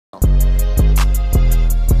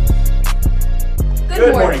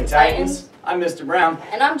Good morning, Titans. I'm Mr. Brown.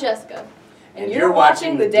 And I'm Jessica. And you're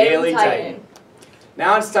watching the Daily Titan.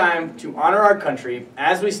 Now it's time to honor our country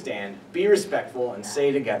as we stand, be respectful, and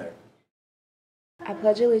say together. I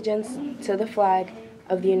pledge allegiance to the flag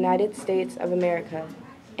of the United States of America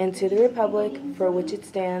and to the republic for which it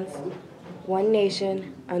stands, one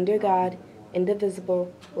nation, under God,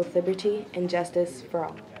 indivisible, with liberty and justice for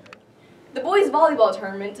all. The boys volleyball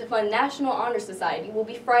tournament to fund National Honor Society will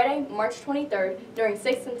be Friday, March 23rd during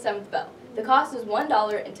 6th and 7th bell. The cost is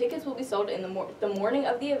 $1 and tickets will be sold in the morning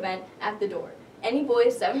of the event at the door. Any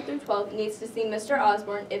boys 7 through 12 needs to see Mr.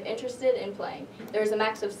 Osborne if interested in playing. There is a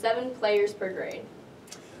max of 7 players per grade.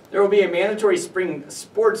 There will be a mandatory spring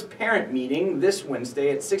sports parent meeting this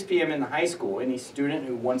Wednesday at 6 p.m. in the high school. Any student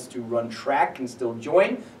who wants to run track can still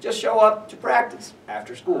join. Just show up to practice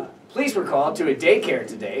after school. Police were called to a daycare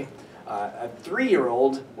today. A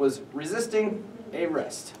 3-year-old was resisting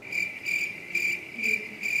arrest.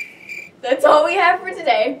 That's all we have for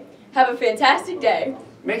today. Have a fantastic day.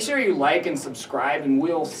 Make sure you like and subscribe, and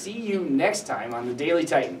we'll see you next time on the Daily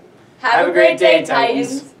Titan. Have a great day,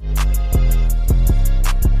 Titans.